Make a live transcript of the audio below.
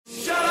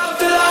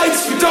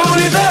don't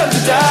leave them to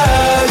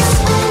dance.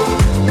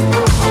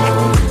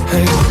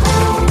 Hey.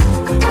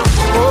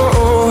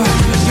 Oh,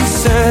 you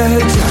said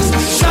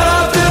just shut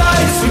up the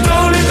lights, we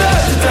don't leave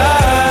them to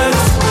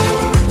dance.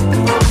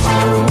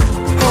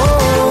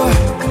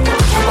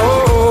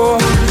 Oh,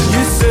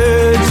 you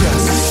said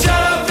just shut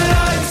up the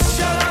lights,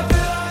 shut up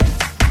the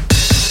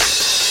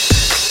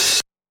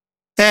lights.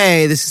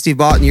 Hey, this is Steve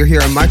Balton. You're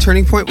here on My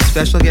Turning Point with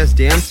special guest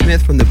Dan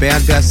Smith from the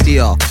band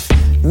Bastille.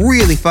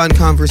 Really fun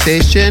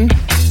conversation,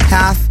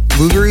 half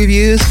movie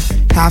reviews,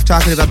 half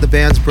talking about the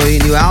band's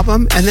brilliant new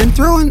album, and then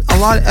throw in a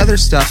lot of other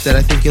stuff that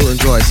I think you'll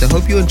enjoy. So I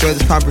hope you enjoy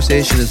this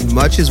conversation as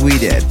much as we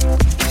did.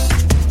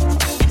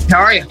 How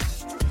are you?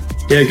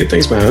 Yeah, good.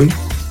 Thanks, man.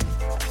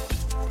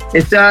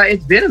 It's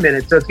been a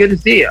minute, so it's good to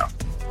see you.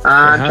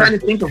 I'm trying to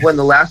think of when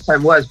the last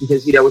time was,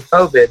 because, you know, with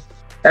COVID,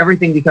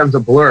 everything becomes a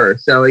blur.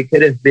 So it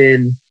could have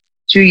been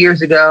 2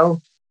 years ago,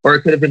 or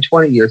it could have been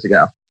 20 years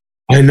ago.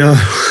 I know.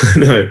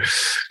 I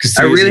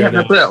really have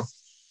no clue.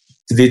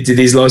 Did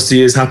these last 2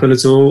 years happen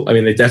at all? I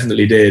mean, they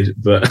definitely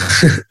did, but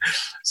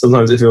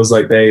sometimes it feels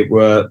like they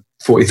were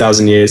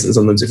 40,000 years, and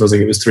sometimes it feels like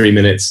it was 3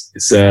 minutes.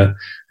 It's a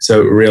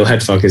real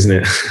head fuck, isn't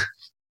it?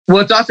 Well,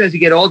 it's also as you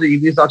get older,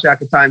 you lose all track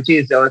of time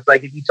too. So it's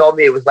like if you told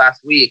me it was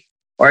last week,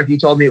 or if you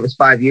told me it was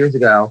 5 years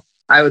ago,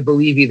 I would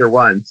believe either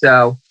one.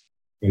 So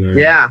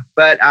yeah,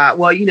 but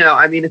well, you know,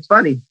 I mean, it's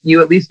funny.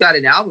 You at least got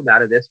an album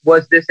out of this.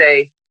 Was this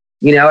as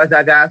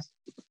I've asked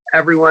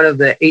every one of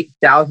the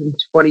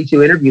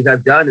 8,022 interviews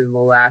I've done in the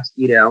last,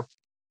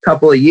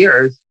 couple of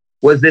years,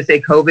 was this a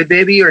COVID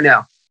baby or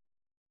no?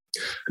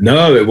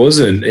 No, it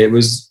wasn't. It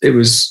was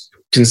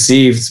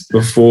conceived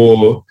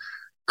before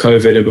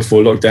COVID and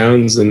before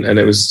lockdowns, and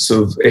it was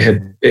sort of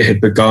it had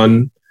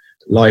begun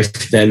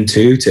life then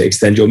too, to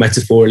extend your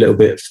metaphor a little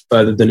bit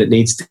further than it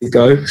needs to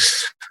go.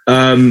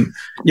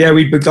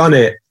 We'd begun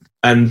it,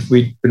 and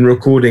we'd been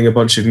recording a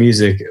bunch of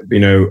music,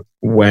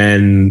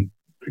 when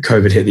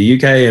COVID hit the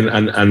UK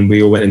and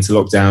we all went into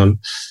lockdown.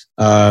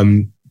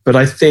 But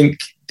I think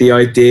the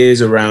ideas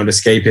around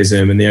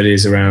escapism and the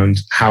ideas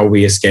around how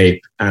we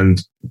escape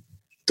and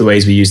the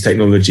ways we use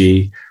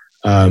technology,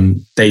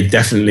 they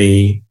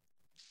definitely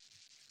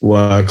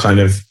were kind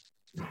of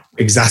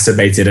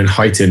exacerbated and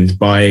heightened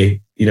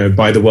by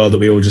the world that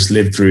we all just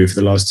lived through for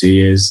the last 2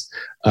 years.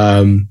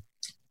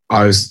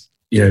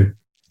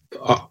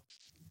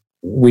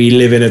 We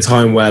live in a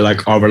time where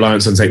like our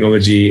reliance on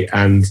technology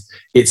and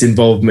its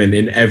involvement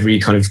in every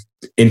kind of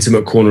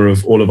intimate corner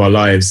of all of our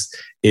lives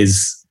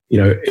was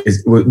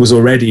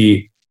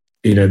already,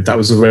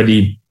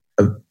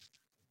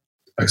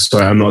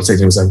 sorry, I'm not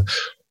taking myself.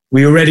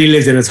 We already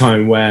lived in a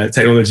time where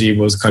technology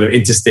was kind of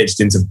interstitched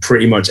into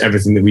pretty much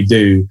everything that we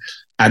do.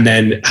 And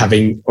then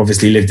having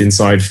obviously lived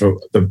inside for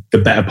the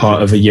better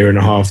part of a year and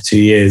a half, 2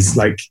 years,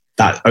 like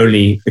that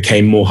only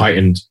became more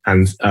heightened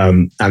and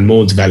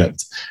more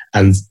developed.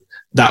 And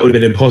that would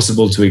have been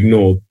impossible to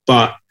ignore.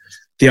 But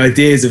the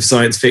ideas of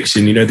science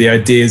fiction, the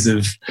ideas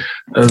of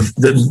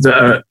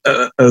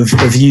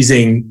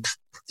using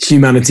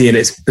humanity and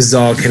its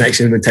bizarre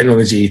connection with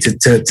technology to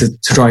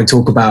try and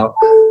talk about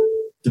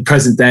the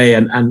present day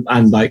and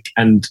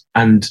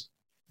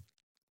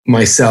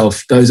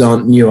myself, those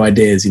aren't new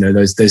ideas.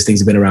 Those things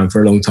have been around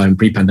for a long time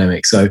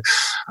pre-pandemic. So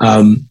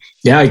I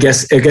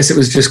guess it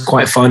was just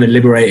quite fun and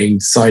liberating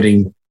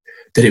deciding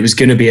that it was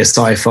going to be a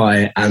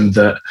sci-fi, and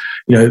that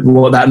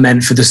what that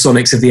meant for the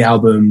sonics of the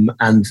album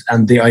and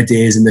the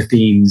ideas and the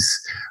themes.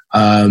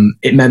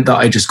 It meant that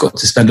I just got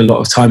to spend a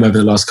lot of time over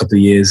the last couple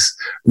of years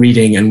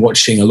reading and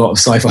watching a lot of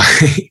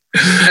sci-fi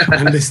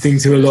and listening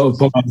to a lot of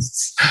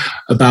podcasts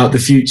about the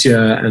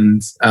future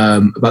and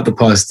about the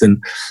past.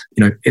 And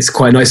it's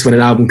quite nice when an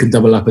album can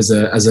double up as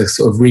a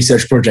sort of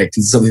research project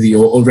into something that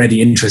you're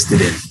already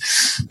interested in.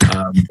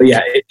 But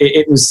yeah,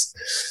 it was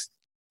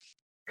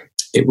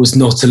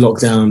not a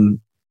lockdown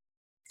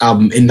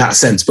album in that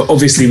sense, but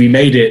obviously we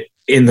made it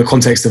in the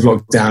context of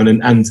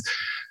lockdown, and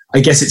I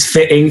guess it's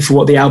fitting for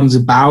what the album's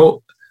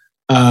about.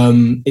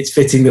 It's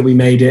fitting that we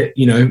made it,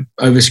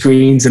 over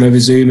screens and over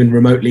Zoom and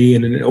remotely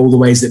and in all the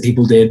ways that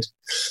people did.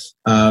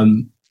 But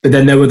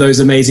then there were those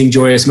amazing,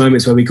 joyous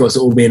moments where we got to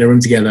all be in a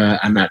room together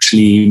and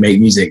actually make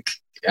music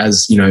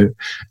as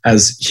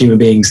human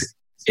beings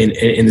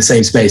in the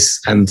same space.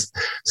 And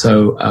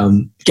so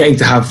getting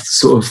to have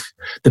sort of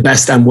the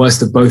best and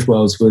worst of both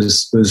worlds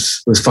was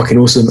fucking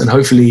awesome, and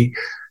hopefully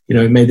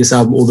made this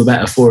album all the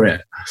better for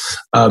it.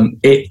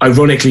 It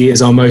ironically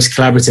is our most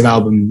collaborative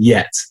album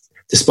yet,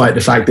 despite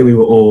the fact that we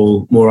were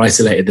all more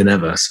isolated than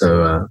ever.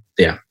 So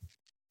yeah.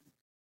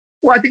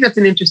 Well, I think that's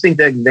an interesting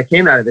thing that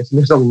came out of this, and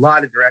there's a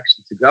lot of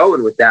directions to go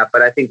in with that.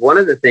 But I think one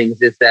of the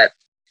things is that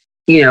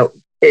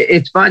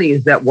it's funny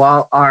is that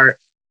while our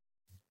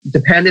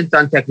dependence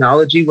on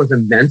technology was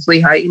immensely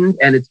heightened,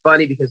 and it's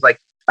funny because like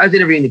I was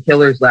interviewing the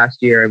Killers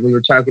last year, and we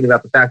were talking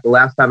about the fact the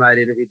last time I'd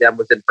interviewed them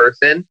was in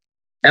person,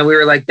 and we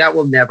were like, that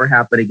will never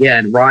happen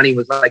again. Ronnie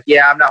was like,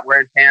 yeah, I'm not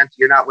wearing pants,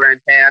 you're not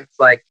wearing pants.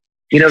 Like,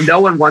 no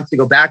one wants to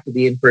go back to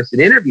the in-person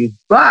interviews,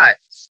 but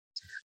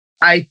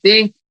I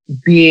think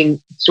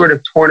being sort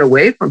of torn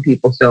away from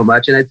people so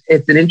much, and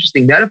it's an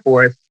interesting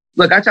metaphor.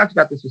 look, I talked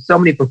about this with so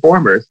many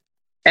performers,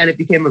 and it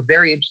became a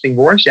very interesting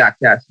Rorschach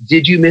test.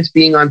 Did you miss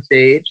being on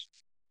stage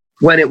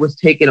when it was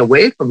taken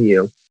away from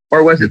you?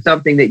 Or was it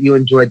something that you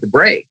enjoyed the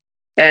break?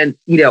 And,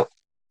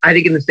 I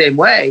think in the same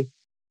way,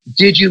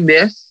 did you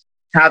miss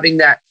having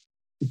that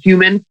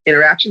human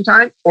interaction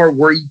time, or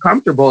were you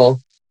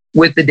comfortable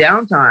with the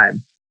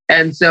downtime?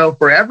 And so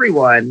for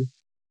everyone,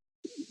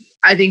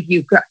 I think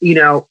you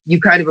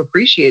kind of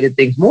appreciated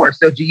things more.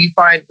 So do you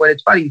find, when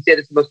it's funny, you said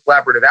it's the most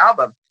collaborative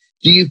album,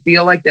 do you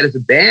feel like that as a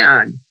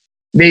band,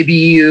 maybe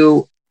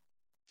you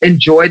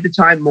enjoyed the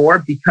time more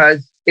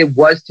because it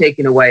was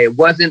taken away? It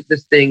wasn't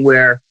this thing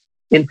where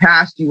in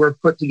past you were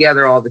put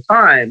together all the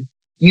time.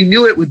 You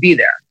knew it would be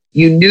there.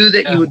 You knew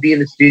that you would be in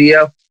the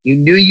studio. You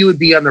knew you would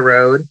be on the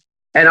road.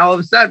 And all of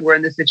a sudden we're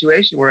in this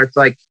situation where it's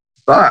like,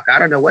 fuck, I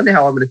don't know when the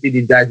hell I'm going to see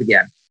these guys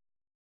again.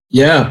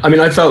 Yeah. I mean,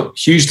 I felt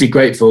hugely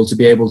grateful to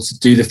be able to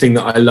do the thing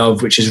that I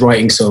love, which is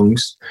writing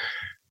songs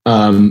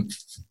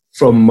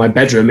from my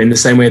bedroom in the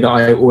same way that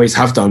I always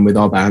have done with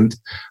our band.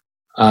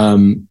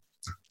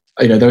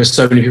 There are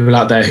so many people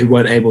out there who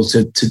weren't able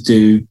to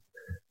do,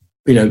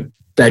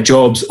 their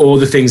jobs or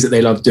the things that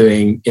they love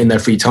doing in their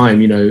free time.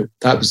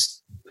 That was,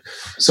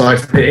 so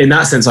in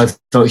that sense, I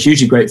felt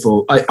hugely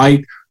grateful.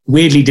 I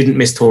weirdly didn't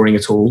miss touring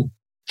at all.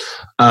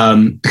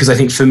 Because I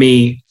think for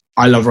me,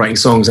 I love writing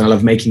songs and I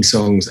love making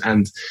songs,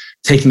 and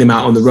taking them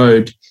out on the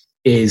road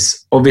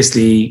is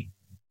obviously,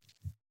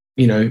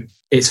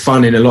 it's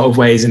fun in a lot of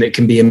ways and it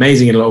can be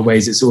amazing in a lot of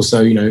ways. It's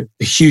also, a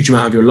huge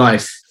amount of your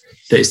life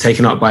that is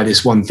taken up by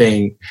this one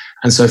thing.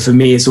 And so for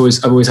me, I've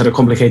always had a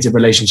complicated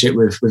relationship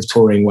with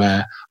touring,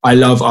 where I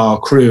love our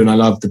crew and I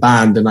love the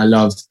band and I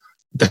love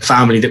the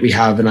family that we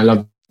have, and I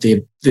love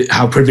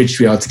how privileged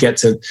we are to get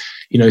to,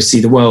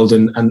 see the world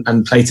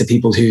and play to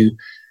people who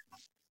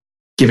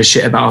give a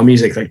shit about our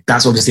music. Like,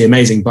 that's obviously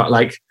amazing, but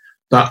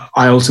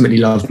I ultimately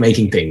love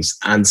making things.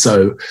 And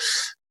so,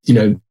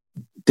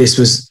 this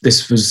was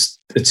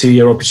a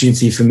 2-year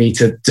opportunity for me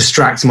to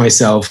distract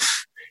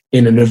myself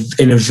in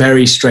a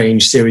very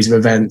strange series of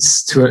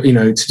events, to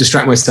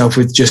distract myself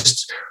with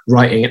just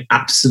writing an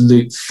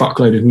absolute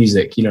fuckload of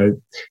music.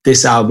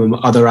 This album,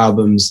 other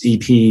albums,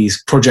 EPs,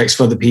 projects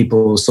for other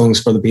people,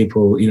 songs for other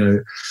people.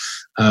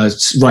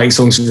 Writing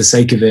songs for the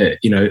sake of it.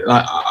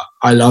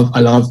 I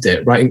loved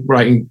it.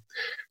 Writing.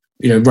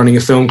 Running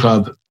a film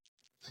club.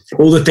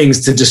 All the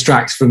things to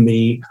distract from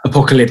the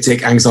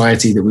apocalyptic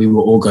anxiety that we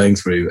were all going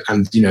through,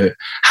 and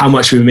how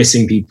much we were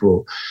missing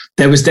people.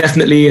 There was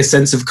definitely a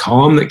sense of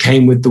calm that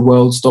came with the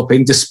world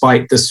stopping,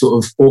 despite the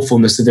sort of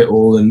awfulness of it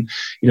all, and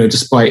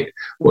despite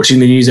watching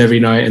the news every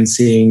night and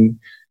seeing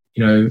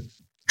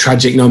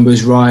tragic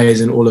numbers rise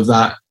and all of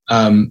that.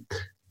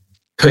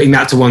 Putting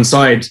that to one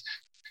side,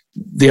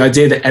 the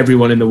idea that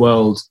everyone in the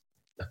world,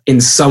 in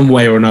some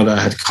way or another,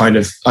 had kind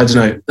of, I don't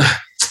know.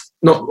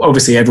 Not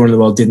obviously everyone in the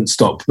world didn't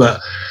stop,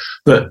 but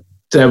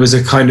there was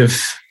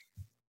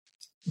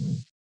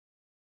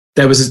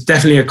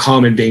definitely a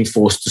calm in being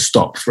forced to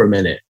stop for a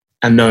minute,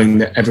 and knowing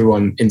that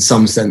everyone in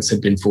some sense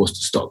had been forced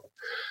to stop.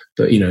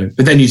 But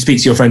then you speak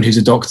to your friend who's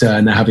a doctor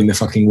and they're having the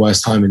fucking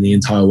worst time in the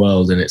entire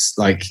world, and it's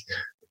like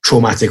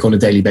traumatic on a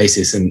daily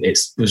basis. And it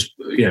was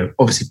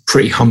obviously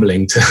pretty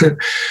humbling to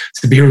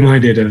be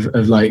reminded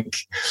of like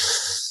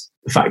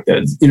the fact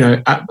that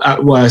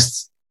at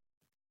worst,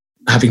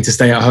 having to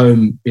stay at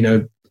home,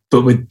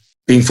 but with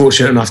being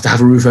fortunate enough to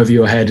have a roof over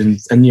your head and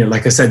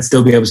like I said,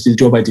 still be able to do the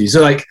job I do.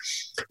 So like,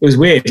 it was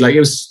weird. Like it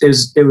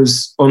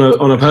was on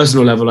a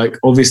personal level, like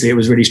obviously it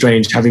was really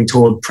strange having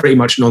toured pretty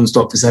much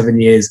nonstop for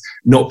 7 years,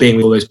 not being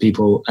with all those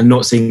people and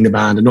not seeing the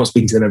band and not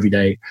speaking to them every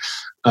day.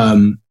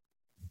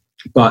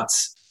 But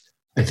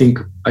I think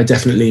I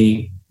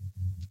definitely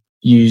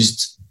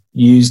used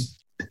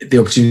the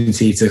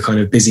opportunity to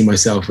kind of busy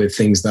myself with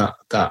things that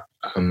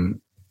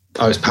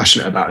I was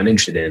passionate about and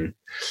interested in.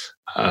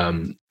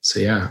 So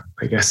yeah,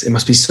 I guess it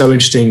must be so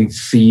interesting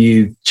for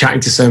you chatting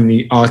to so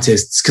many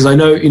artists, because I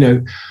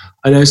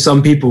know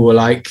some people were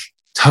like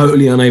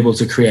totally unable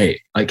to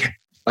create, like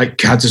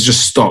had to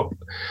just stop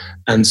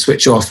and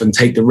switch off and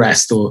take the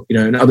rest, or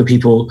and other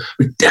people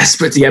were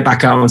desperate to get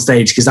back out on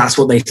stage because that's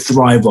what they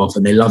thrive off,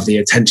 and they love the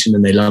attention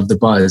and they love the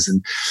buzz.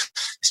 And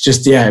it's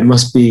just, yeah, it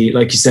must be,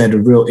 like you said, a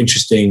real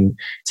interesting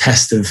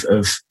test of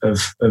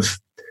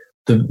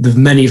the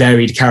many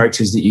varied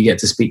characters that you get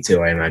to speak to,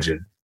 I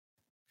imagine.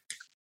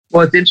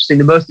 Well, it's interesting.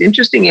 The most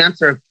interesting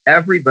answer of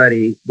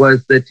everybody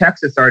was the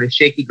Texas artist,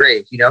 Shaky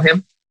Graves. You know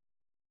him?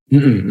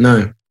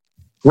 No.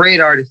 Great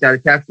artist out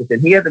of Texas.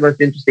 And he had the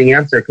most interesting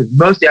answer, because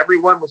most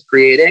everyone was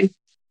creating,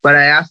 but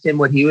I asked him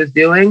what he was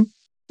doing.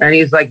 And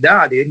he's like,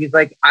 nah, dude. He's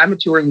like, I'm a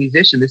touring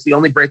musician. This is the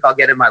only break I'll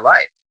get in my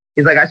life.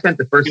 He's like, I spent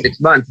the first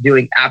 6 months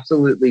doing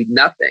absolutely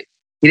nothing.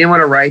 He didn't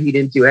want to write. He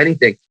didn't do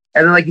anything.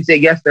 And then, like you say,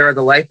 yes, there are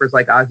the lifers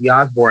like Ozzy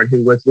Osbourne,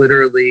 who was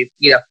literally,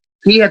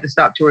 he had to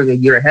stop touring a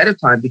year ahead of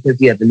time because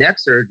he had the neck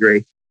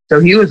surgery. So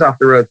he was off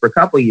the road for a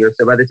couple of years.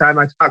 So by the time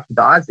I talked to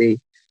Ozzy,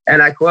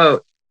 and I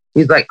quote,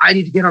 he's like, I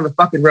need to get on the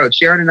fucking road.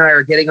 Sharon and I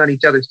are getting on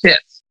each other's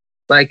tits.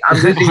 Like,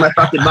 I'm losing my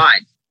fucking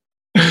mind.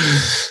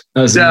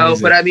 That's So,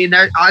 amazing. but I mean,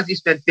 Ozzy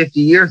spent 50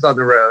 years on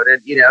the road,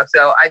 and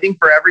so I think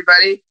for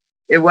everybody,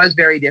 it was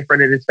very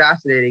different, and it's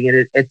fascinating,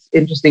 and it's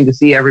interesting to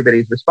see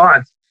everybody's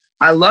response.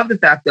 I love the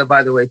fact, though,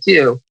 by the way,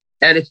 too,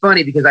 and it's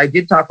funny because I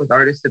did talk with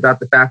artists about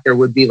the fact there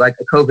would be like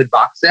a COVID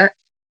box set.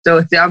 So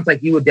it sounds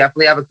like you would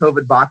definitely have a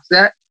COVID box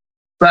set.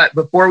 But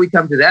before we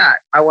come to that,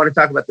 I want to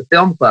talk about the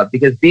film club,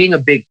 because being a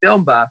big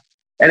film buff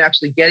and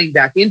actually getting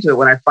back into it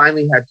when I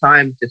finally had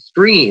time to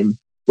stream,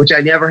 which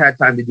I never had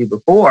time to do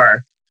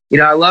before.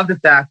 I love the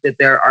fact that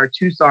there are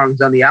 2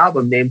 songs on the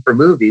album named for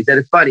movies. And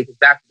it's funny because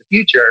Back to the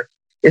Future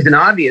is an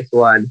obvious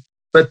one,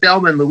 but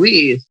Thelma and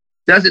Louise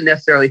doesn't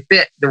necessarily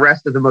fit the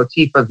rest of the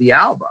motif of the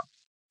album.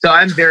 So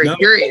I'm very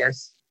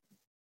curious.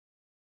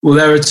 Well,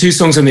 there are 2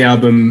 songs on the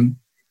album.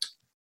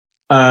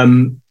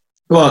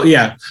 Well,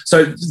 yeah.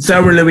 So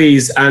Thelma and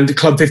Louise and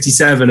Club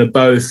 57 are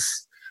both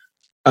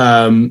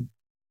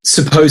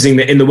supposing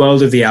that in the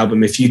world of the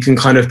album, if you can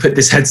kind of put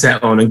this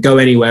headset on and go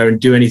anywhere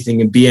and do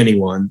anything and be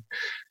anyone,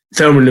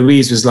 Thelma and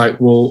Louise was like,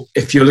 well,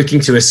 if you're looking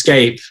to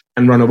escape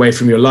and run away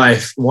from your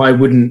life, why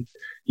wouldn't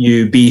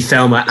you be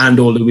Thelma and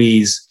or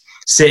Louise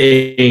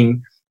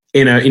sitting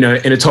in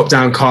a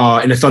top-down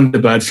car in a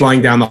Thunderbird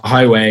flying down the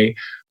highway,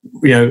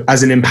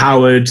 as an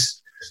empowered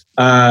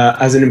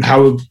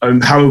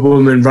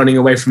woman running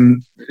away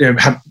from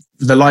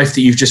the life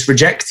that you've just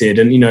rejected.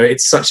 And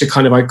it's such a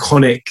kind of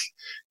iconic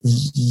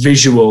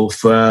visual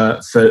for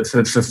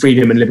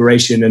freedom and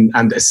liberation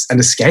and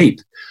escape.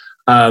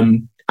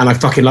 And I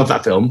fucking love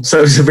that film. So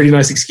it was a really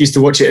nice excuse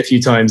to watch it a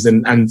few times.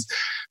 And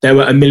there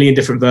were a million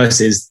different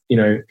verses.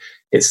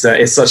 It's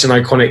such an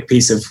iconic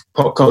piece of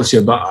pop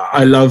culture. But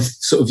I love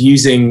sort of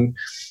using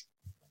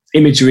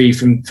imagery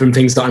from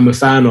things that I'm a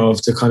fan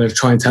of to kind of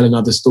try and tell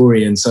another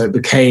story. And so it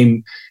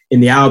became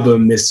in the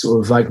album this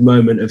sort of like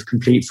moment of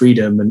complete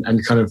freedom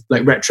and kind of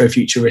like retro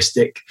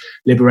futuristic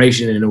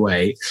liberation in a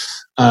way.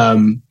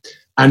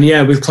 And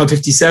yeah, with Club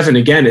 57,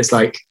 again, it's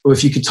like, well,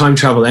 if you could time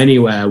travel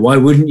anywhere, why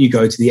wouldn't you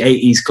go to the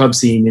 80s club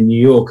scene in New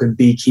York and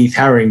be Keith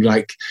Haring,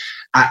 like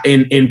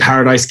in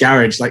Paradise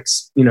Garage, like,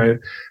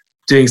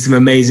 doing some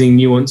amazing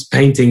nuanced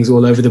paintings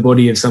all over the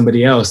body of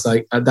somebody else.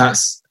 Like I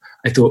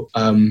thought,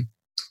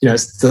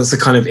 that's the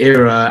kind of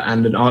era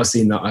and an art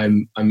scene that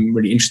I'm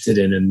really interested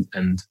in.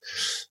 And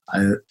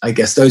I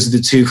guess those are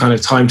the 2 kind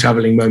of time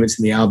traveling moments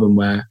in the album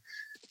where,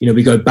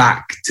 we go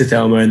back to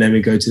Thelma and then we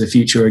go to the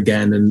future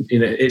again. And,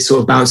 it sort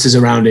of bounces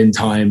around in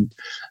time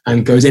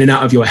and goes in and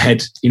out of your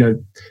head.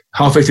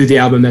 Halfway through the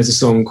album, there's a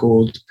song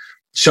called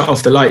Shut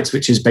Off the Lights,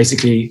 which is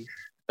basically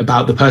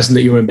about the person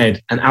that you're in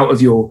bed and out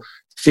of your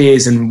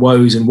fears and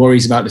woes and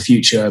worries about the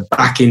future,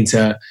 back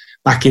into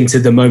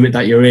the moment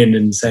that you're in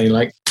and saying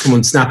like, come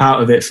on, snap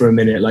out of it for a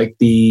minute, like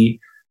be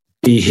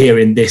here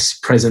in this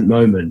present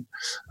moment.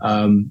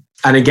 And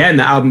again,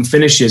 the album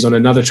finishes on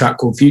another track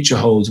called Future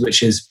Holds,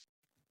 which is,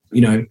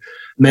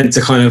 meant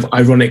to kind of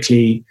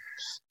ironically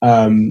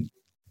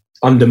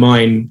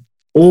undermine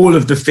all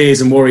of the fears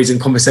and worries and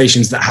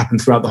conversations that happen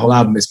throughout the whole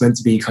album. It's meant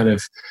to be kind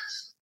of,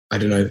 I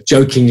don't know,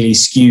 jokingly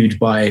skewed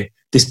by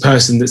this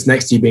person that's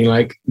next to you being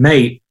like,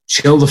 mate,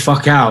 chill the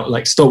fuck out,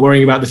 like stop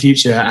worrying about the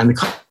future and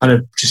kind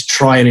of just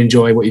try and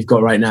enjoy what you've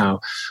got right now,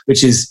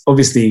 which is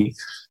obviously,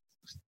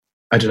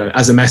 I don't know,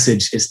 as a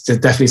message, it's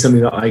definitely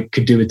something that I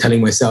could do with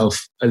telling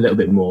myself a little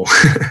bit more.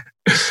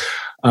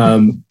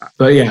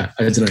 But yeah,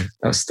 I don't know.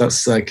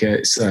 That's like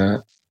it's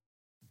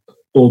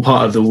all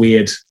part of the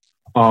weird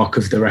arc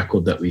of the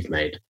record that we've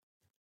made.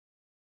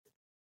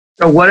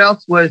 So what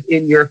else was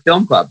in your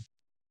film club?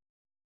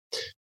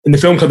 In the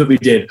film club that we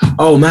did,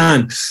 oh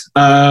man,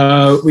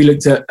 we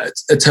looked at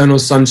Eternal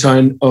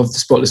Sunshine of the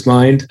Spotless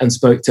Mind and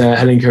spoke to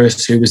Helen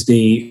Kuris, who was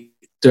the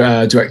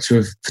director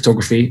of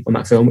photography on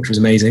that film, which was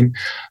amazing.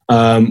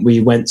 We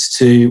went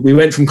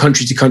from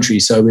country to country.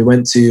 So we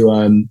went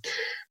to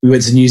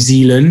New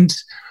Zealand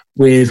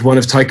with one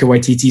of Taika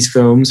Waititi's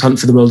films, Hunt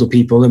for the Wilder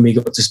People, and we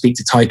got to speak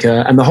to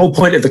Taika. And the whole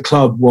point of the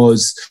club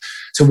was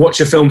to watch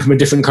a film from a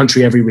different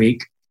country every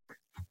week.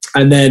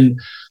 And then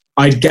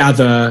I'd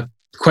gather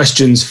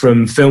questions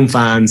from film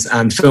fans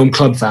and film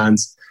club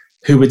fans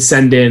who would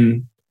send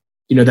in,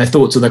 their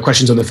thoughts or their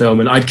questions on the film.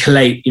 And I'd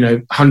collate,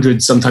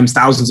 hundreds, sometimes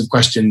thousands of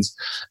questions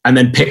and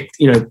then pick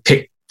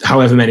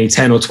however many,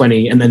 10 or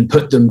 20, and then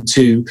put them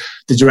to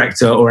the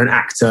director or an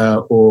actor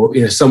or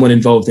someone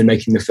involved in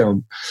making the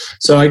film.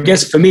 So I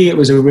guess for me, it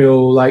was a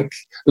real like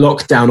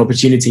lockdown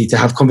opportunity to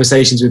have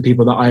conversations with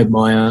people that I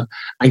admire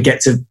and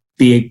get to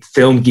be a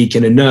film geek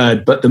and a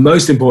nerd. But the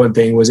most important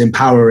thing was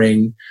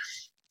empowering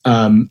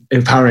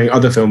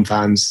other film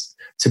fans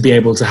to be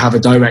able to have a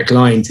direct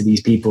line to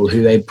these people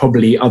who they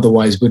probably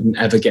otherwise wouldn't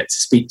ever get to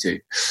speak to.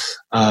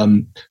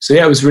 So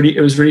yeah, it was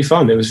really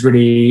fun. It was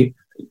really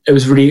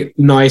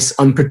nice,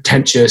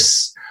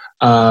 unpretentious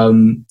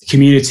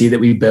community that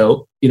we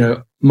built.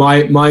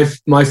 My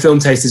film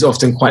taste is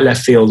often quite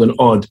left field and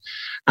odd,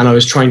 and I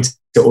was trying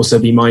to also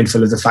be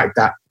mindful of the fact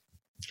that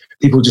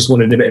people just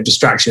wanted a bit of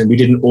distraction. We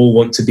didn't all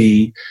want to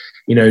be,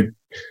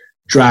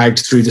 dragged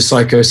through the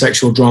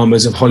psychosexual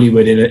dramas of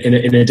Hollywood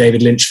in a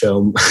David Lynch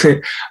film.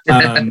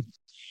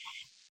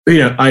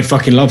 I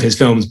fucking love his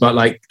films, but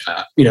like,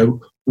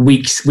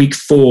 week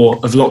 4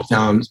 of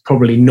lockdown is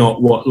probably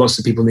not what lots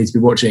of people need to be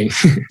watching.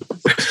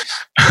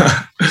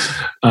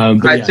 All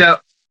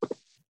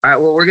right,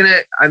 well, we're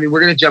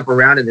gonna jump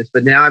around in this,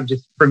 but now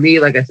for me,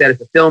 like I said, as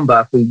a film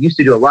buff who used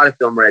to do a lot of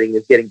film writing,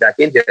 is getting back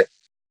into it.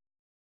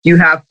 Do you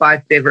have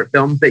 5 favorite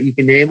films that you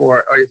can name,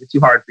 or is it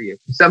too hard for you?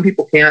 Some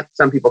people can't,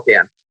 some people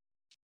can.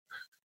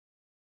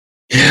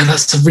 Yeah,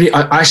 that's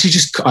I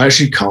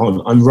actually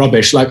can't. I'm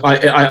rubbish. Like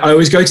I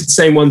always go to the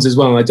same ones as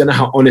well. And I don't know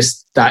how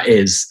honest that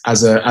is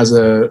as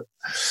a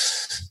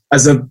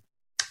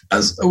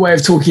way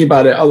of talking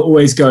about it. I'll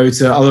always go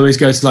to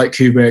like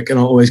Kubrick, and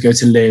I'll always go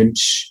to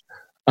Lynch,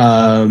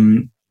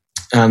 and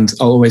I'll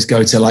always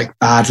go to like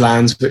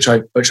Badlands, which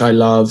I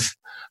love.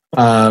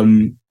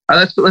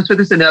 Let's put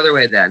this another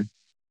way then.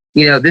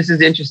 This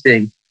is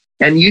interesting.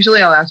 And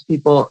usually I'll ask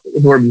people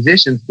who are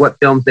musicians what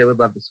films they would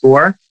love to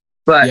score.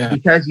 But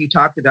because you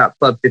talked about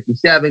Club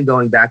 57,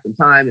 Going Back in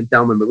Time, and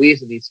Thelma and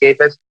Louise, and The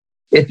Escapist,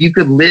 if you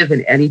could live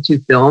in any 2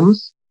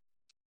 films,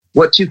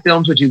 what 2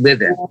 films would you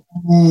live in?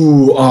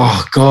 Ooh,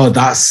 oh God,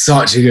 that's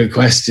such a good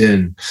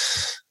question.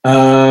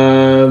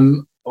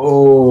 Oh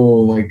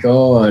my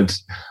God.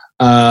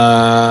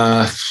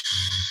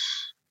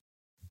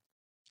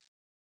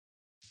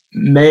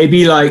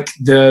 Maybe like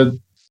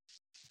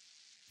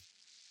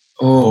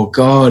oh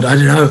God, I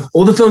don't know.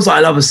 All the films that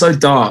I love are so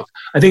dark.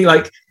 I think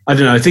like, I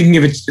don't know, thinking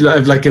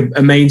of like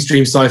a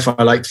mainstream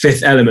sci-fi, like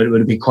Fifth Element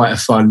would be quite a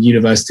fun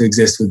universe to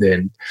exist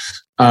within.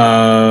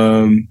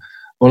 Or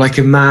like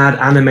a mad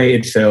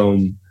animated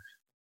film.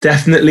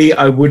 Definitely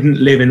I wouldn't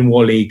live in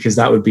WALL-E because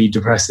that would be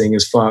depressing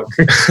as fuck.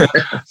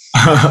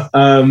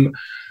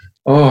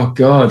 Oh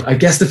God, I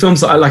guess the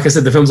films that like I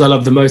said, the films I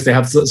love the most, they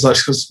have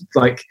such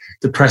like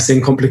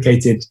depressing,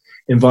 complicated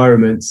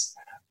environments.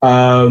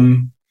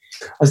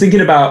 I was thinking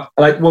about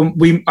like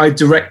when I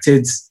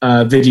directed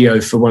a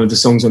video for one of the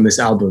songs on this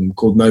album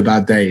called No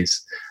Bad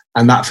Days.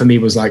 And that for me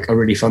was like a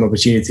really fun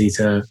opportunity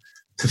to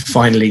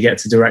finally get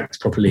to direct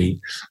properly.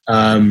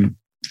 And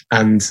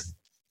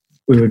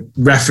we were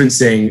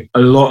referencing a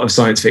lot of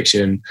science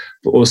fiction,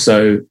 but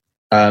also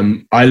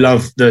I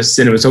love the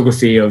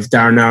cinematography of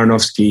Darren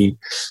Aronofsky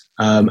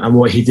and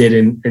what he did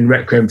in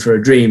Requiem for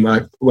a Dream.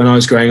 Like, when I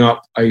was growing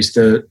up, I used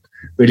to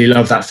really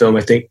love that film.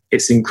 I think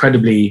it's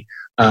incredibly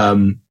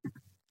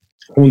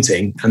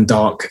haunting and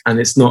dark, and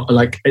it's not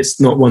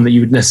one that you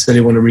would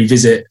necessarily want to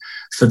revisit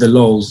for the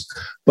lols,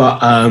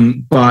 but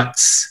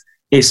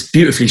it's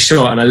beautifully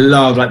shot, and I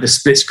love like the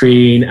split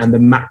screen and the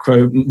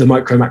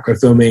micro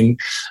filming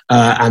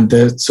and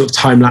the sort of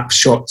time-lapse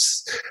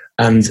shots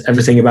and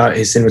everything about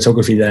his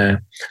cinematography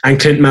there, and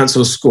Clint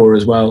Mansell's score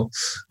as well.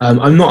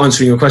 I'm not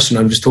answering your question,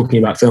 I'm just talking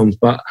about films,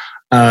 but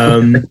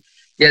yeah,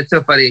 it's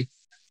so funny.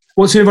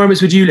 What 2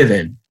 environments would you live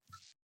in?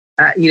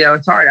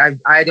 It's hard.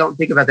 I don't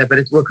think about that,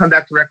 but we'll come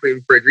back to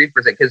Requiem for a Dream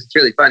for a second, because it's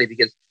really funny,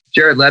 because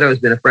Jared Leto has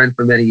been a friend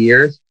for many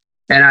years,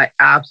 and I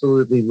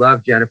absolutely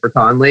love Jennifer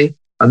Connelly.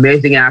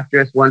 Amazing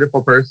actress,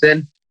 wonderful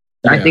person.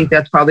 Yeah. I think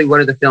that's probably one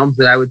of the films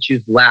that I would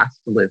choose last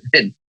to live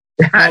in.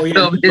 I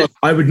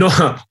would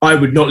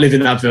not live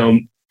in that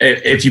film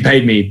if you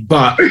paid me,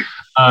 but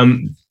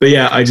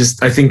yeah, I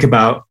think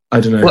about, I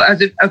don't know. Well,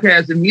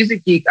 as a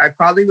music geek, I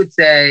probably would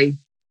say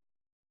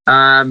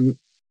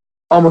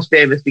Almost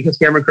Famous, because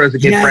Cameron Crowe's a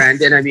good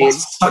friend, and I mean,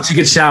 such a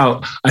good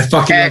shout. I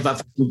fucking love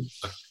that film.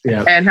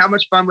 Yeah. And how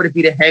much fun would it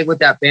be to hang with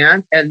that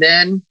band? And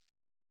then,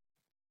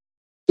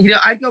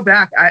 I'd go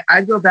back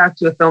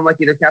to a film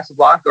like either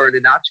Casablanca or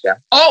Ninotchka.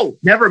 Oh,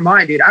 never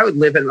mind, dude. I would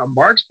live in a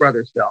Marx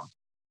Brothers film.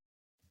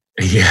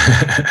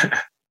 Yeah.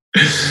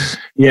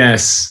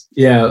 Yes.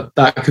 Yeah,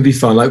 that could be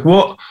fun. Like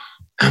what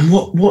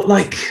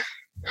like,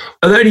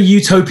 are there any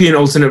utopian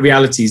alternate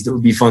realities that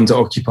would be fun to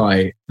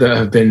occupy that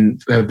have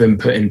been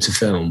put into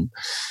film?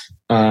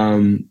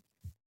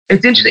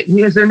 It's interesting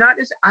because they're not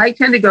just, I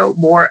tend to go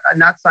more,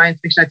 not science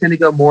fiction, I tend to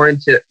go more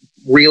into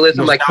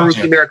realism. Like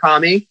Haruki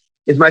Murakami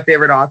is my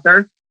favorite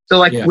author.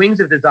 So Wings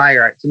of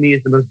Desire to me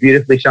is the most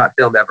beautifully shot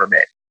film ever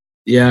made.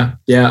 Yeah.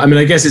 I mean,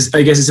 I guess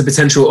it's a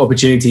potential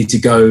opportunity to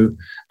go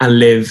and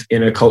live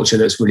in a culture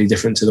that's really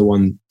different to the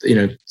one,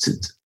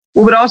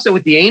 Well, but also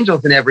with the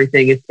angels and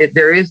everything,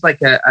 there is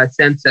like a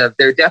sense of,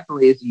 there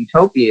definitely is a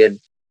utopian.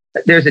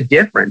 There's a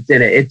difference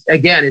in it.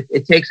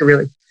 It takes a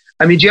really,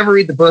 I mean, did you ever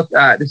read the book?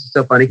 This is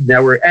so funny because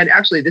now and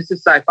actually this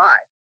is sci-fi,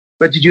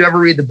 but did you ever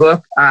read the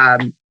book,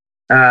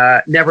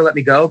 Never Let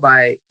Me Go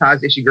by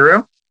Kaz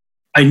Ishiguro?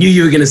 I knew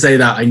you were going to say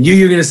that. I knew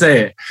you were going to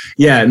say it.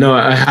 Yeah, no,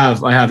 I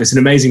have. It's an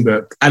amazing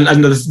book. And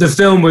the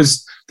film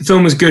was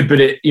good, but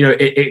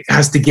it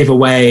has to give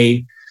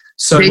away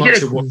so much. They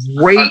did a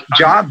great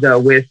job though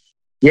with,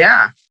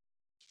 yeah.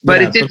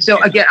 But it did.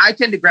 So again, I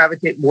tend to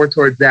gravitate more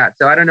towards that.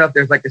 So I don't know if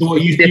there's like a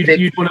specific.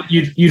 You'd want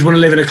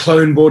to live in a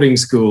clone boarding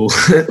school.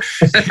 I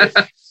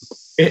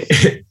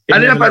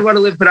don't know if I'd want to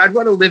live, but I'd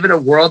want to live in a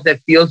world that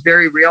feels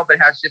very real, but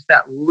has just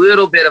that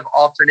little bit of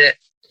alternate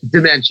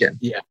dimension.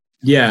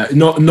 Yeah.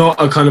 Not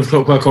a kind of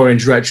Clockwork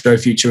Orange retro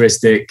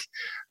futuristic.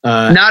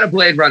 Not a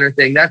Blade Runner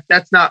thing.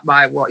 That's not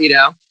my.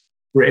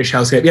 British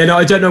hellscape. Yeah, no,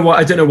 I don't know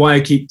why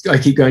I keep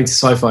going to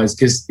sci-fis,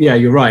 because yeah,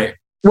 you're right.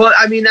 Well,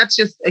 I mean, that's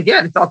just,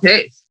 again, it's all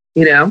taste,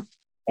 you know?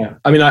 Yeah.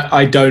 I mean,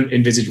 I don't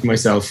envisage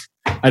myself.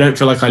 I don't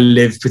feel like I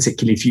live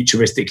particularly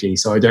futuristically,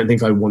 so I don't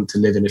think I want to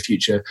live in a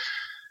future,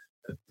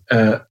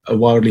 a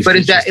wildly. But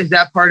is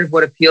that part of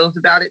what appeals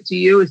about it to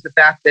you? Is the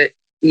fact that,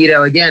 you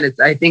know, again, it's,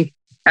 I think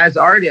as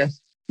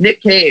artists,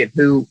 Nick Cave,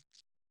 who,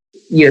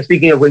 you know,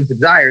 speaking of Wings of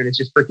Desire, and it's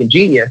just freaking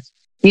genius,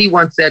 he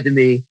once said to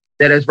me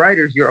that as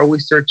writers, you're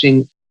always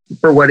searching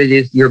for what it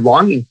is you're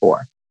longing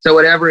for. So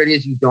whatever it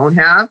is you don't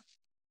have.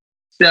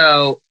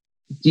 So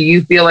do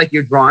you feel like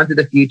you're drawn to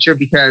the future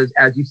because,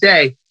 as you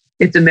say,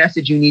 it's a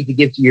message you need to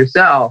give to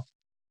yourself?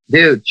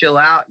 Dude, chill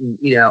out. And,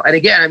 you know, and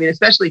again, I mean,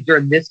 especially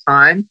during this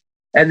time.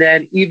 And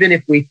then even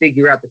if we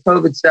figure out the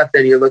COVID stuff,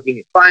 then you're looking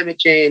at climate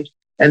change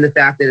and the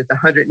fact that it's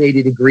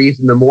 180 degrees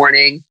in the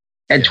morning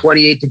and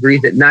 28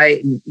 degrees at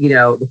night, and, you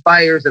know, the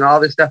fires and all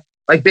this stuff.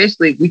 Like,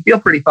 basically, we feel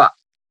pretty fucked.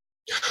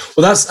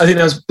 Well, I think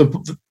that's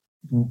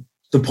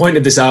the point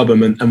of this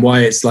album, and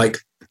why it's like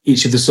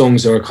each of the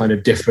songs are a kind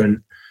of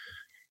different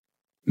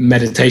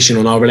meditation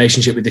on our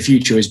relationship with the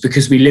future, is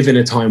because we live in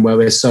a time where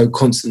we're so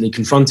constantly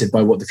confronted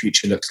by what the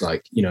future looks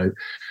like. You know,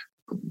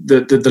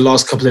 the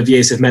last couple of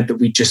years have meant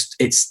that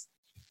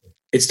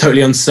it's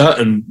totally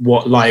uncertain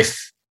what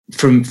life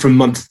from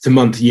month to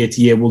month, year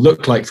to year will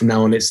look like from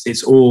now on.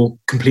 It's all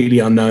completely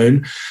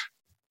unknown.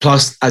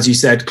 Plus, as you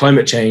said,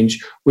 climate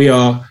change, we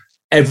are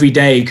every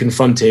day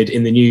confronted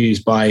in the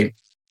news by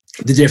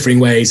the differing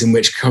ways in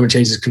which climate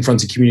change has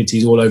confronted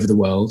communities all over the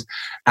world.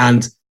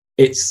 And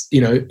it's, you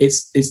know,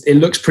 it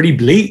looks pretty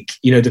bleak,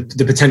 you know,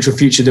 the potential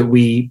future that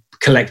we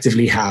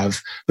collectively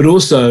have, but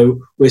also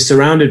we're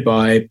surrounded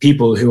by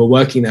people who are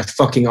working their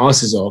fucking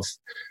asses off,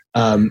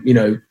 you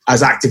know,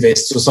 as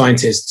activists or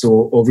scientists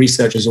or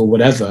researchers or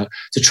whatever,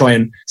 to try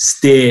and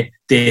steer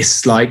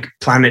this like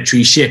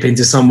planetary ship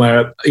into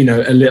somewhere, you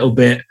know, a little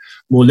bit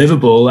more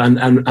livable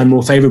and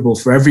more favorable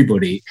for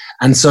everybody.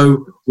 And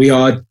so we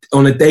are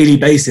on a daily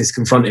basis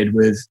confronted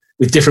with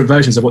different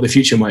versions of what the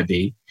future might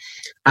be.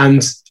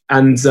 And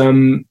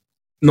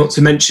not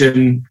to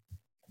mention,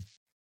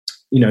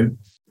 you know,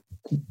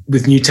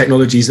 with new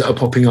technologies that are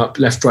popping up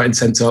left, right, and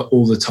center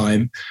all the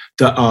time,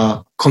 that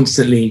are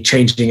constantly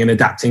changing and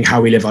adapting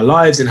how we live our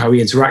lives and how we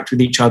interact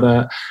with each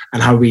other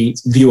and how we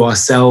view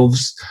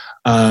ourselves.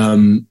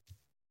 And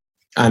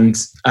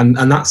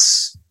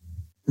that's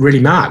really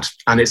mad,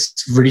 and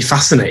it's really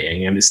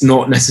fascinating, and it's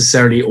not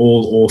necessarily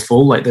all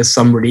awful. Like, there's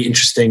some really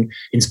interesting,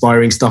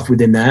 inspiring stuff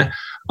within there.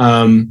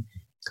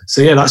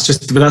 So yeah, that's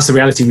the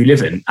reality we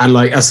live in. And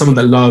like, as someone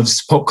that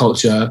loves pop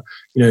culture,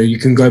 you know, you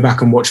can go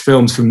back and watch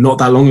films from not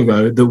that long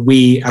ago that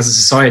we as a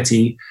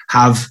society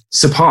have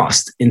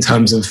surpassed in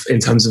terms of,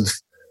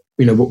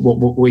 you know,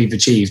 what we've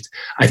achieved.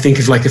 I think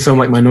of like a film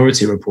like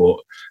Minority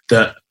Report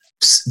that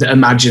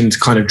imagined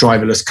kind of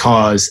driverless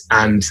cars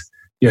and,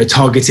 you know,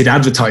 targeted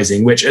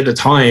advertising, which at the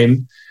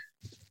time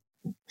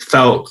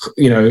felt,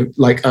 you know,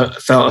 like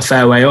felt a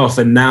fair way off.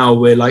 And now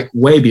we're like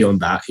way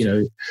beyond that, you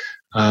know.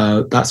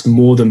 That's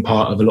more than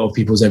part of a lot of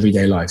people's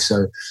everyday life.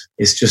 So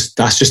that's just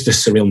the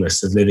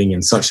surrealness of living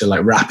in such a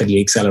like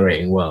rapidly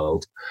accelerating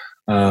world.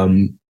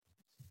 And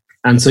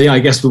so, yeah, I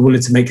guess we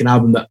wanted to make an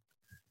album that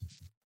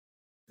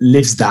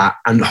lives that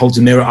and holds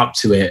a mirror up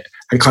to it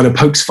and kind of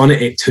pokes fun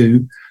at it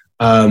too.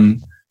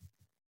 And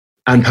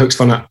pokes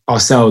fun at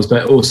ourselves,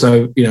 but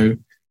also, you know,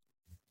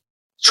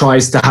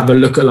 tries to have a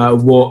look at like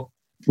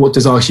what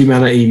does our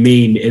humanity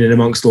mean in and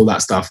amongst all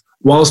that stuff,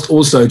 whilst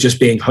also just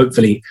being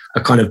hopefully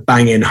a kind of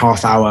banging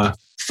half-hour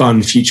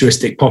fun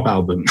futuristic pop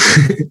album.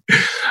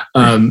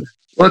 Well,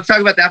 let's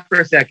talk about that for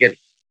a second.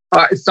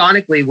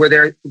 Sonically,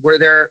 were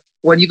there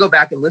when you go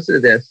back and listen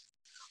to this,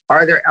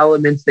 are there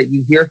elements that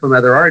you hear from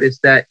other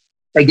artists that,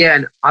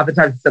 again,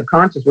 oftentimes it's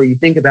subconscious, where you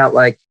think about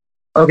like,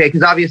 okay,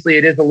 because obviously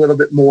it is a little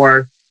bit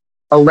more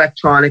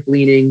electronic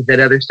leaning than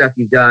other stuff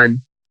you've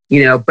done,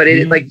 you know, but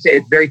it, like you say,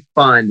 it's very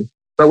fun.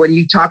 But when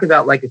you talk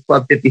about like a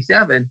Club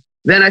 57,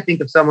 then I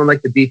think of someone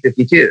like the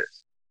B-52s,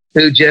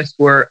 who just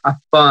were a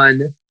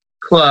fun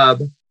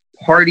club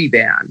party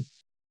band.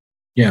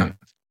 Yeah.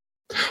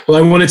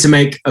 Well, I wanted to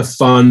make a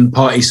fun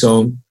party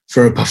song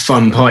for a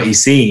fun party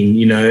scene.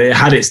 You know, it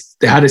had its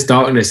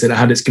darkness and it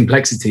had its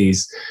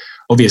complexities,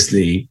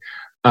 obviously.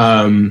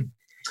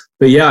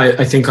 But yeah,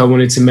 I think I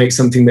wanted to make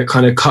something that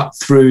kind of cut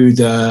through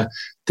the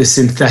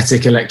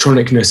synthetic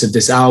electronicness of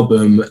this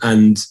album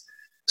and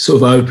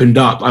sort of opened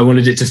up. I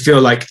wanted it to feel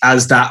like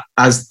as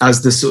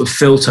the sort of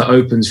filter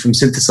opens from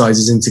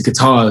synthesizers into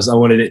guitars, I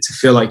wanted it to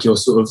feel like you're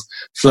sort of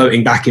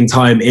floating back in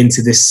time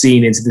into this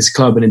scene, into this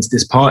club, and into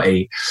this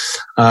party.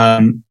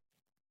 But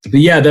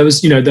yeah, there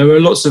were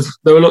lots of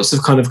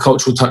kind of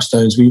cultural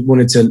touchstones. We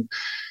wanted to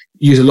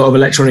use a lot of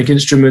electronic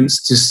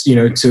instruments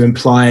to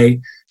imply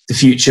the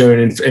future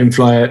and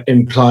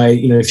imply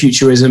you know,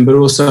 futurism, but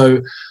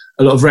also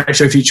a lot of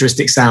retro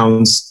futuristic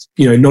sounds,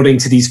 you know, nodding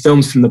to these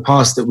films from the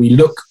past that we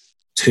look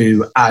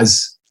to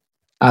as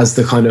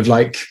the kind of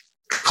like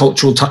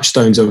cultural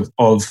touchstones of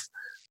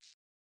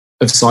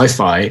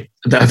sci-fi.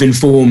 that have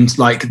informed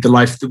like the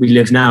life that we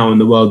live now and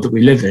the world that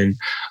we live in.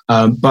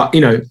 But,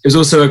 you know, there's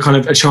also a kind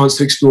of a chance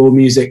to explore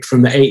music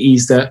from the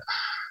 80s that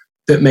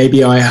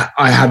maybe I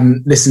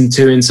hadn't listened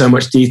to in so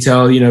much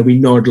detail. You know, we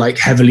nod like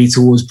heavily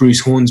towards Bruce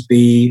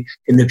Hornsby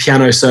in the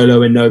piano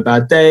solo in No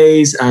Bad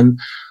Days, and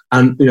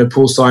you know,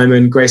 Paul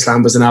Simon,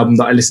 Graceland was an album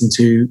that I listened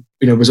to,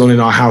 you know, was on in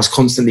our house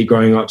constantly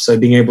growing up. So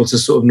being able to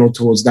sort of nod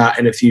towards that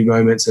in a few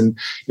moments, and,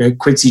 you know,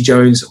 Quincy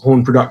Jones,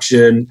 horn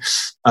production,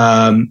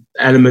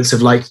 elements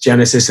of like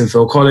Genesis and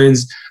Phil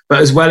Collins, but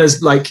as well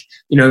as like,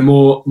 you know,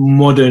 more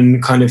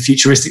modern kind of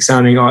futuristic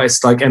sounding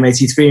artists like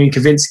M83 and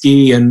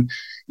Kavinsky. And,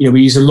 you know,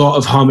 we use a lot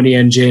of harmony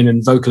engine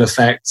and vocal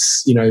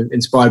effects, you know,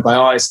 inspired by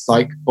artists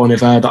like Bon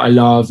Iver that I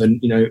love.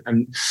 And, you know,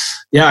 and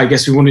yeah, I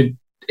guess we wanted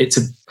it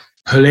to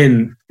pull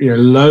in, you know,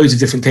 loads of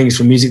different things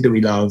from music that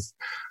we love.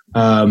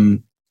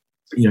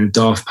 You know,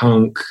 Daft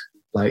Punk,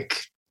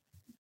 like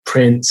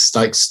Prince,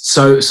 like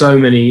so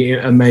many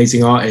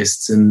amazing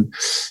artists, and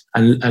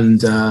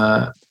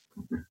I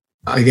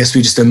guess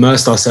we just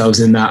immersed ourselves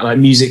in that, like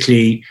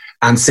musically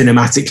and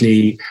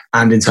cinematically,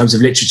 and in terms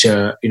of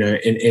literature, you know,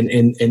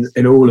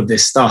 in all of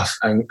this stuff,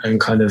 and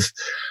kind of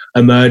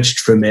emerged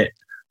from it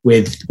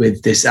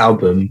with this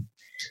album.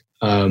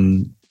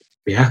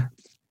 Yeah,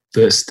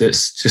 that's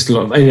just a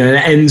lot of, you know,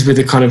 it ends with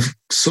a kind of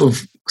sort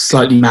of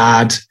slightly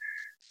mad,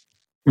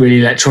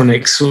 really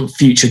electronic sort of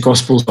future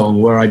gospel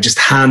song where I just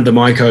hand the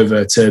mic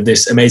over to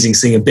this amazing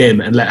singer Bim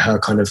and let her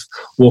kind of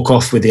walk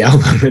off with the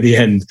album at the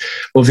end.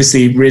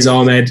 Obviously, Riz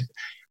Ahmed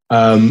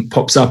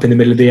pops up in the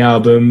middle of the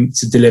album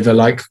to deliver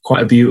like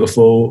quite a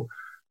beautiful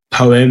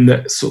poem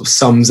that sort of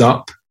sums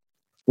up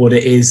what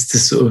it is to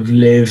sort of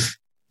live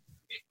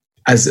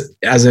as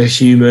a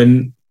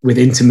human with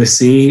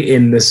intimacy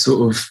in the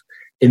sort of,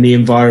 in the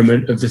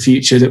environment of the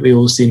future that we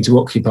all seem to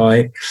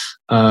occupy.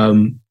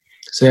 So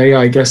yeah,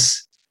 I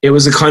guess it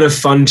was a kind of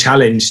fun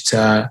challenge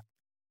to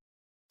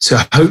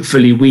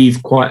hopefully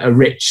weave quite a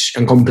rich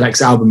and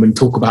complex album and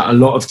talk about a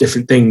lot of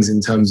different things in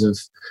terms of,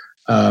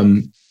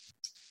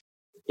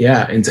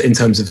 in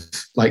terms of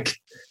like,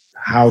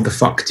 how the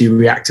fuck do you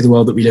react to the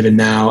world that we live in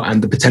now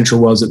and the potential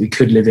worlds that we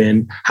could live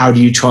in? How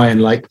do you try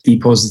and like be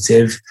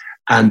positive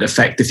and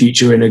affect the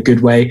future in a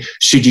good way?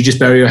 Should you just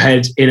bury your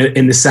head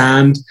in the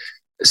sand,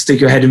 stick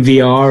your head in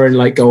VR and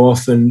like go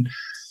off and,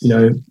 you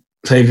know,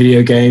 play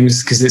video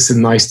games because it's a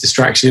nice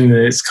distraction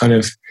and it's kind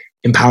of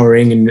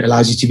empowering and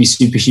allows you to be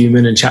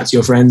superhuman and chat to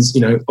your friends?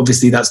 You know,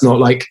 obviously that's not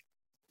like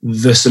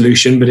the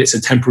solution, but it's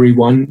a temporary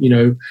one. You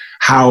know,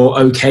 how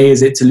okay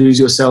is it to lose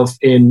yourself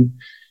in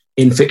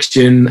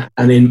fiction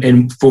and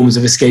in forms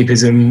of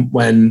escapism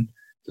when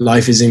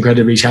life is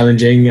incredibly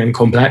challenging and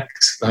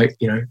complex? Like,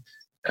 you know,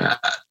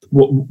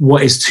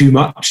 what is too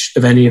much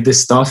of any of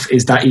this stuff?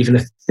 Is that even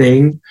a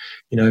thing?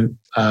 You know,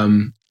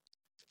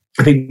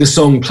 I think the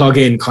song Plug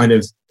In kind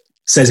of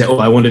says it all.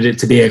 I wanted it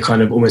to be a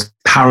kind of almost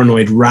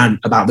paranoid rant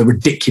about the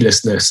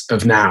ridiculousness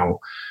of now,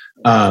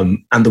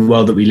 and the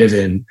world that we live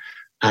in,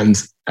 and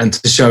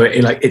to show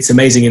it like it's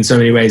amazing in so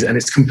many ways and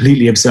it's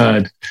completely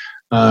absurd,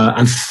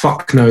 and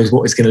fuck knows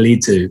what it's going to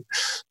lead to.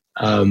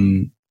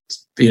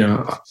 You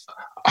know,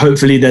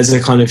 hopefully there's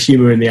a kind of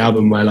humor in the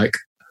album where like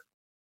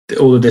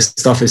all of this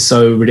stuff is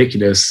so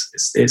ridiculous.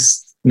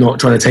 It's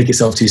not trying to take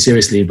itself too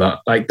seriously, but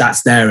like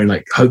that's there, and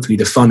like hopefully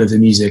the fun of the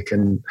music.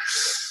 And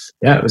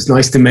yeah, it was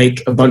nice to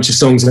make a bunch of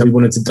songs that we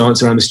wanted to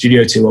dance around the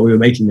studio to while we were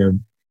making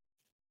them.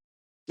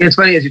 Yeah, it's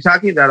funny, as you're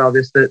talking about all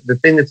this, the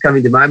thing that's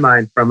coming to my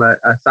mind from a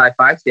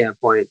sci-fi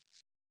standpoint,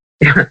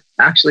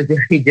 actually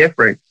very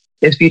different,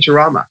 is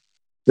Futurama.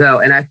 So,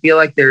 and I feel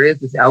like there is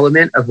this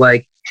element of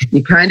like,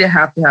 you kind of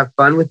have to have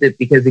fun with it,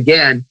 because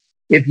again,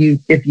 if you,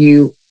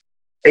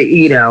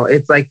 you know,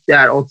 it's like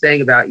that old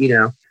saying about, you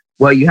know,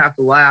 well, you have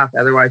to laugh,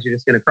 otherwise you're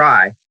just going to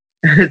cry.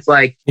 It's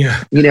like,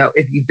 yeah, you know,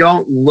 if you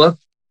don't look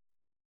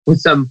with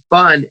some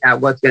fun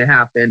at what's going to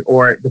happen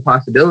or the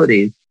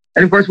possibilities.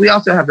 And of course, we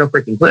also have no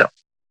freaking clue.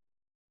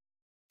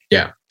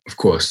 Yeah, of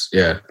course.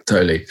 Yeah,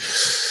 totally.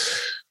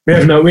 We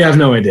have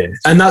no idea.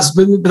 And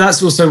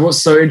that's also what's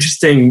so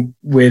interesting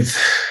with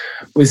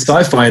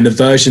sci-fi and the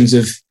versions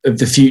of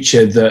the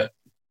future that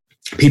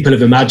people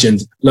have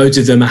imagined. Loads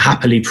of them are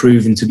happily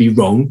proven to be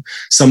wrong.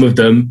 Some of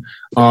them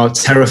are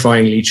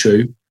terrifyingly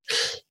true.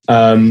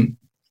 And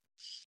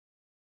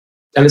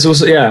it's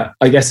also, yeah,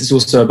 I guess it's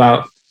also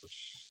about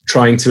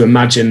trying to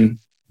imagine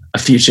a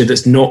future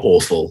that's not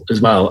awful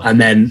as well, and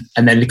then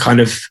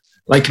kind of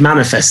like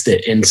manifest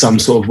it in some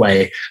sort of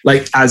way,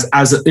 like as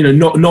you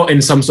know, not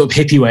in some sort of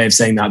hippie way of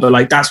saying that, but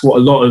like that's what a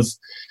lot of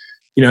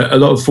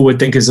forward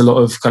thinkers, a lot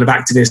of kind of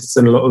activists,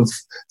 and a lot of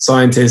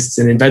scientists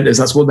and inventors,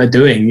 that's what they're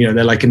doing. You know,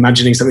 they're like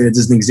imagining something that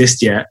doesn't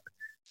exist yet,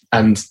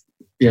 and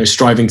you know,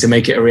 striving to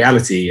make it a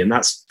reality, and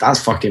that's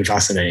fucking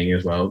fascinating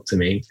as well to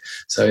me.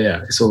 So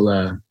yeah, it's all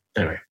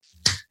anyway.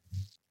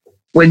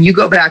 When you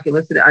go back and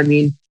listen, I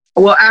mean,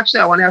 well,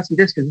 actually, I want to ask you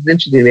this because it's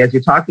interesting to me as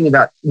you're talking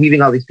about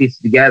weaving all these pieces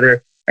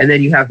together, and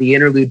then you have the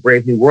interlude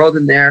Brave New World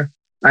in there.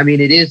 I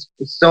mean, it is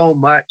so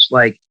much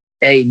like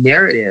a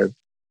narrative.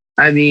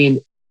 I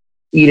mean,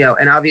 you know,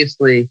 and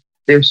obviously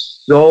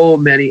there's so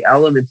many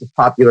elements of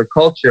popular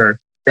culture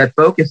that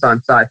focus on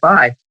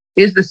sci-fi.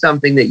 Is this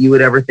something that you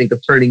would ever think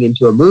of turning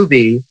into a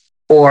movie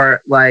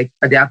or like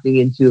adapting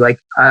into like,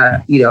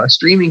 a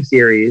streaming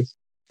series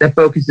that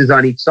focuses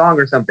on each song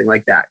or something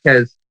like that?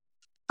 Because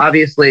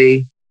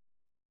obviously,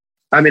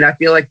 I mean, I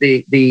feel like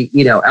the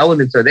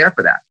elements are there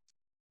for that.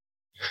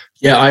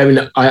 Yeah, I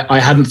mean, I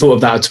hadn't thought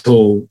of that at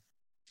all,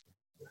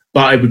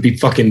 but it would be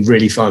fucking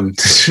really fun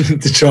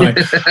to try.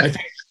 I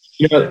think,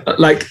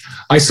 like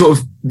I sort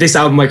of, this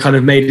album I kind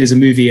of made as a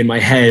movie in my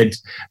head,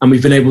 and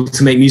we've been able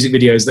to make music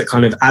videos that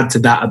kind of add to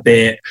that a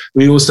bit.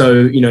 We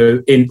also,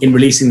 in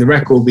releasing the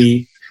record,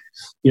 we've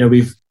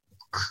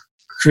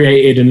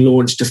created and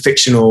launched a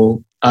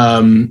fictional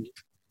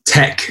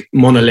tech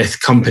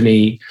monolith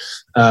company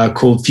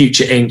called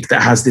Future Inc.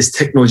 that has this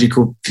technology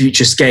called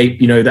Futurescape,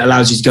 that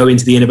allows you to go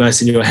into the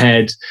universe in your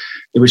head,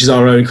 which is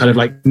our own kind of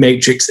like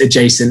Matrix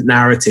adjacent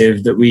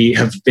narrative that we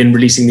have been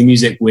releasing the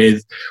music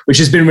with, which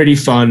has been really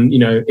fun.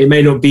 It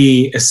may not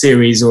be a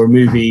series or a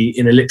movie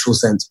in a literal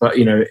sense, but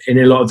in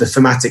a lot of the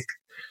thematic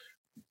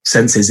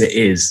senses it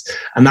is,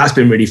 and that's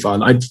been really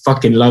fun. I'd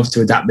fucking love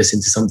to adapt this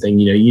into something.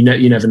 You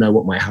never know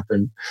what might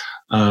happen.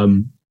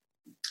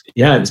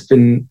 It's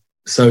been.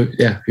 So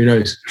yeah, who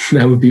knows?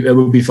 It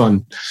would be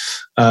fun.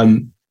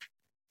 I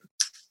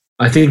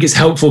think it's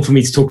helpful for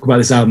me to talk about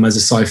this album as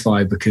a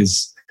sci-fi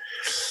because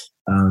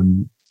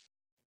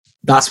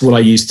that's what I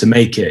used to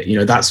make it.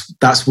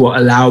 That's what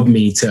allowed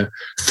me to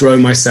throw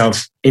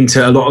myself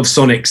into a lot of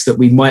sonics that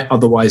we might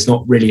otherwise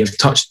not really have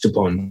touched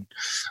upon,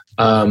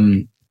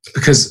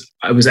 because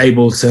I was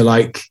able to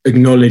like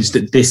acknowledge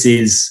that this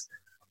is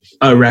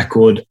a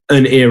record,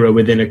 an era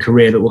within a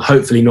career that will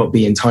hopefully not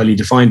be entirely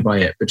defined by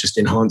it, but just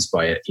enhanced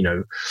by it.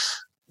 The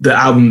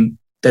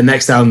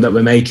next album that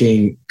we're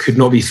making could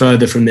not be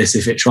further from this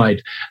if it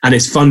tried. And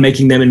it's fun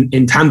making them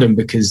in tandem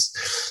because,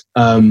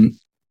 it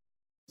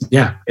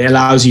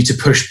allows you to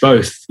push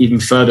both even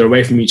further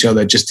away from each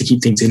other just to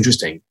keep things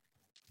interesting.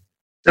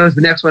 So is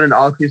the next one an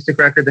all acoustic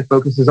record that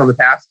focuses on the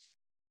past?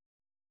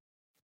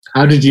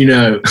 How did you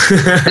know?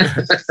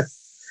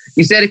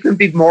 You said it couldn't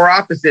be more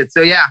opposite.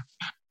 So yeah.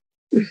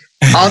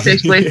 All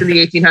takes place in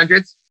the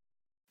 1800s.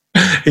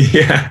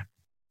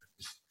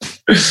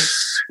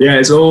 Yeah,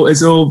 it's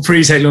all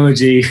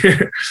pre-technology,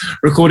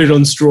 recorded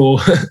on straw.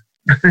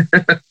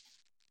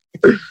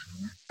 All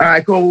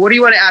right, cool. What do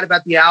you want to add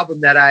about the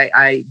album that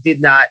I did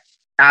not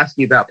ask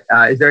you about?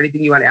 Is there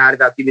anything you want to add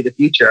about Give Me the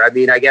Future? I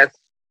mean, I guess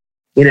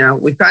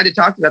we've kind of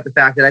talked about the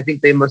fact that I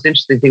think the most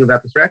interesting thing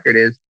about this record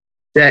is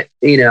that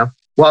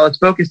while it's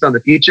focused on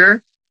the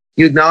future,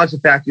 you acknowledge the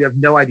fact you have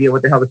no idea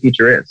what the hell the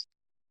future is.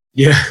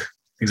 Yeah.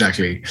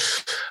 Exactly.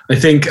 I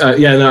think,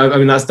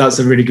 that's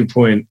a really good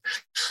point.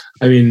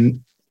 I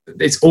mean,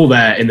 it's all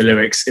there in the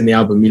lyrics, in the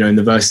album, in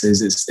the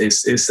verses.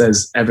 It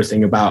says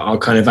everything about our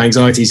kind of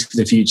anxieties for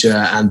the future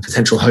and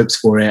potential hopes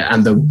for it,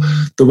 and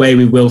the way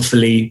we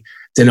willfully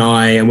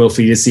deny and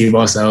willfully deceive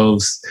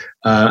ourselves,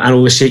 and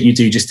all the shit you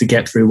do just to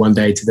get through one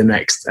day to the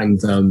next.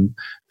 And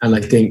I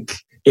think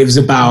it was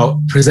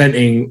about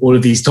presenting all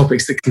of these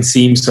topics that can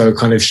seem so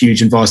kind of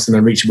huge and vast and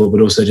unreachable,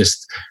 but also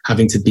just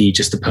having to be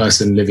just a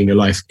person living a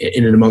life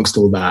in and amongst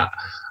all that.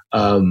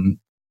 I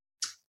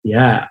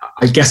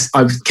guess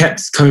I've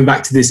kept coming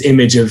back to this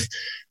image of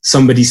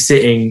somebody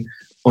sitting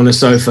on a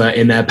sofa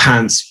in their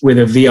pants with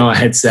a VR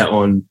headset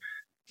on,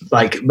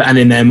 and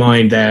in their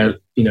mind they're,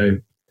 I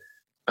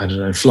don't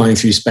know, flying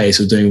through space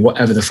or doing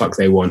whatever the fuck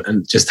they want,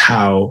 and just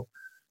how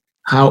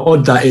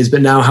odd that is,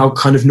 but now how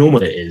kind of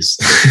normal it is.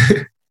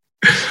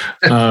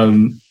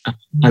 And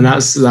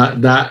that's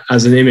that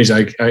as an image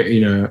I've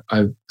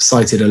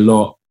cited a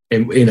lot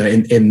in all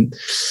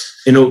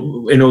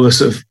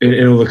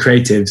the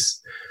creatives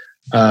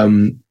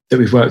that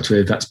we've worked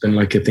with. That's been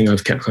like a thing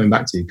I've kept coming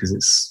back to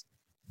because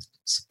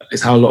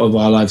it's how a lot of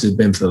our lives have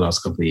been for the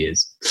last couple of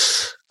years.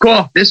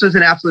 Cool. This was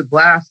an absolute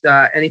blast.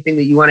 Anything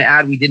that you want to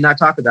add we did not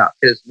talk about,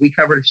 because we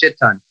covered a shit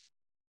ton.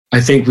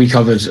 I think we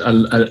covered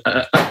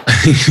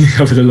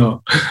covered a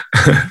lot.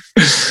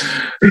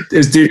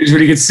 It's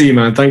really good to see you,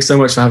 man. Thanks so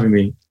much for having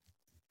me.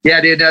 Yeah,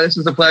 dude. No, this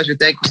was a pleasure.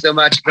 Thank you so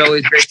much. It's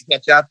always great to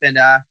catch up. And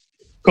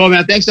cool,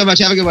 man. Thanks so much.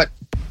 Have a good one.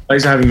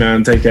 Thanks for having me,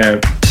 man. Take care.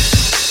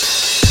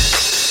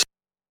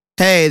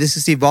 Hey, this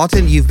is Steve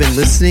Baltin. You've been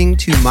listening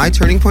to My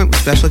Turning Point with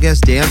special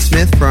guest Dan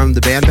Smith from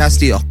the band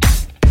Bastille.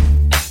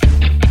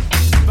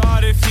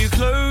 But if you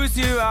close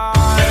your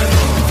eyes,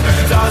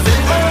 does it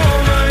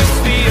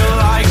almost feel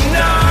like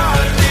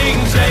nothing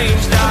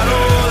changed at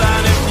all?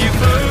 And if you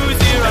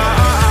close your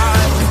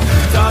eyes,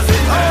 does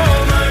it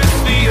almost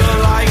feel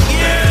like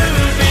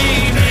you've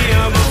been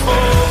here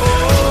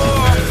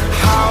before?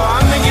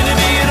 How am I gonna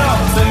be an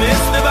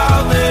optimist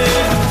about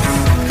this?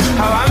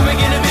 How am I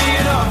gonna be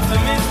an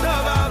optimist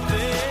about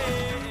this?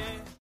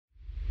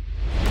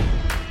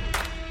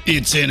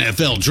 It's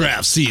NFL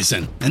draft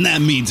season, and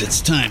that means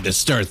it's time to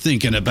start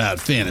thinking about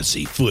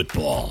fantasy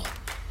football.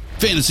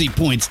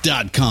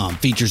 FantasyPoints.com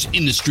features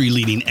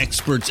industry-leading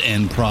experts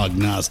and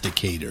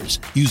prognosticators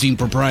using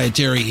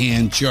proprietary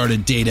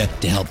hand-charted data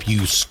to help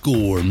you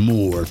score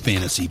more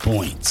fantasy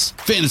points.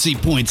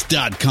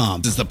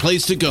 FantasyPoints.com is the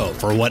place to go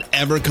for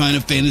whatever kind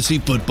of fantasy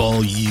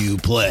football you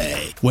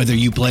play. Whether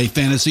you play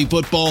fantasy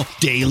football,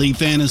 daily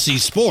fantasy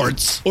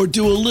sports, or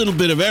do a little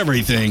bit of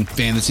everything,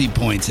 Fantasy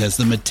Points has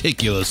the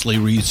meticulously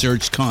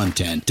researched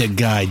content to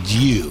guide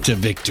you to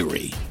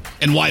victory.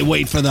 And why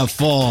wait for the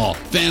fall?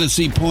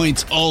 Fantasy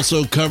Points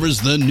also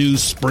covers the new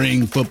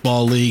spring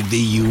football league,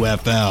 the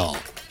UFL.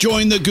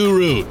 Join the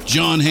guru,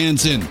 John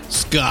Hansen,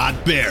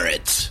 Scott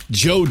Barrett,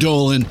 Joe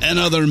Dolan, and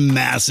other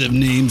massive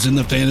names in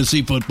the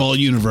fantasy football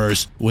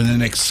universe with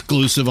an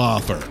exclusive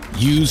offer.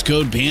 Use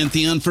code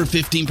Pantheon for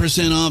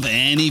 15% off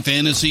any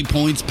Fantasy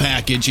Points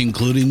package,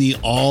 including the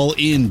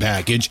all-in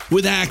package,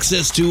 with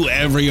access to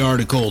every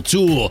article,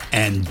 tool,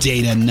 and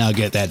data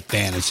nugget that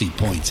Fantasy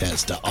Points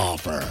has to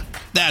offer.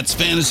 That's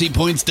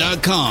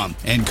FantasyPoints.com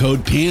and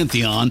code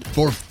Pantheon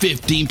for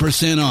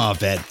 15%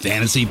 off at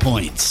Fantasy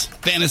Points.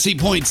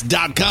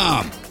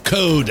 FantasyPoints.com,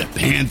 code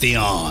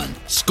Pantheon.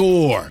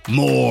 Score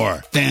more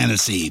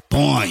fantasy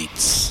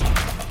points.